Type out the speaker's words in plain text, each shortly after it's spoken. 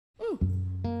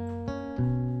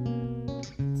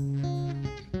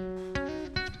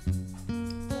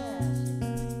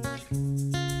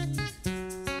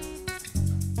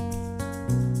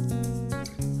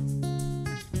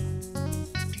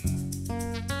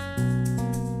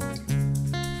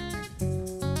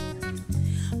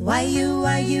Why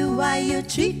you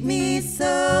treat me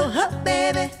so, huh,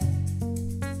 baby?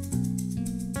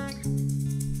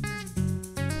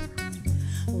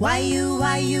 Why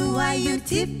you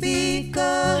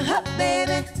typical, huh,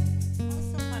 baby? That was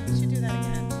so fun. We should do that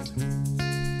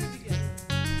again.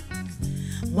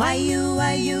 Why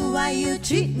you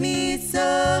treat me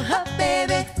so, huh,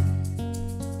 baby?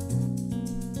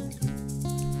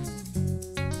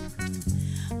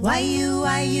 Why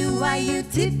you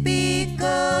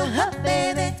typical, huh,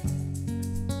 baby?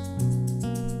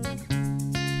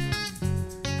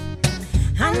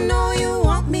 I know you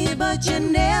want me, but you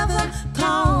never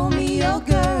call me your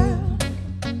girl.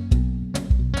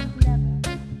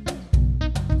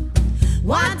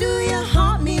 Why do you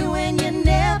haunt me when you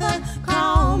never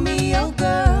call me your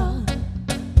girl?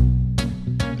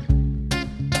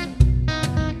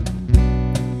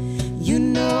 You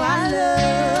know I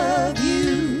love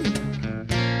you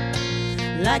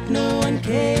like no one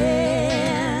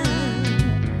can,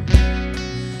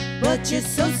 but you're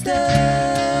so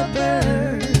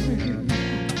stubborn,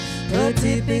 a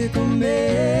typical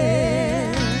man.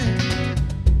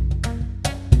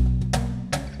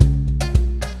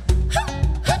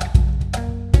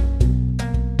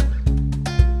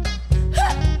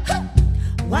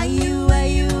 Why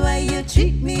you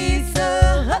treat me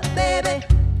so, baby?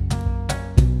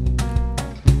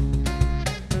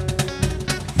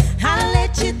 I'll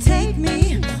let you take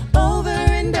me over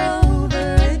and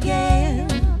over again.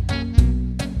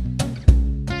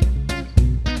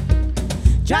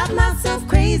 Drive myself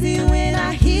crazy when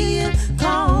I hear you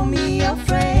call me your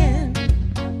friend.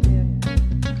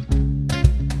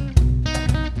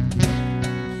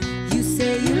 You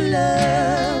say you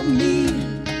love me,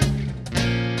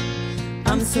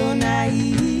 I'm so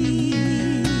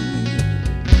naive,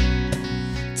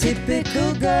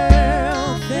 typical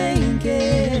girl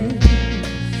thinking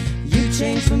you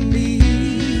changed for me.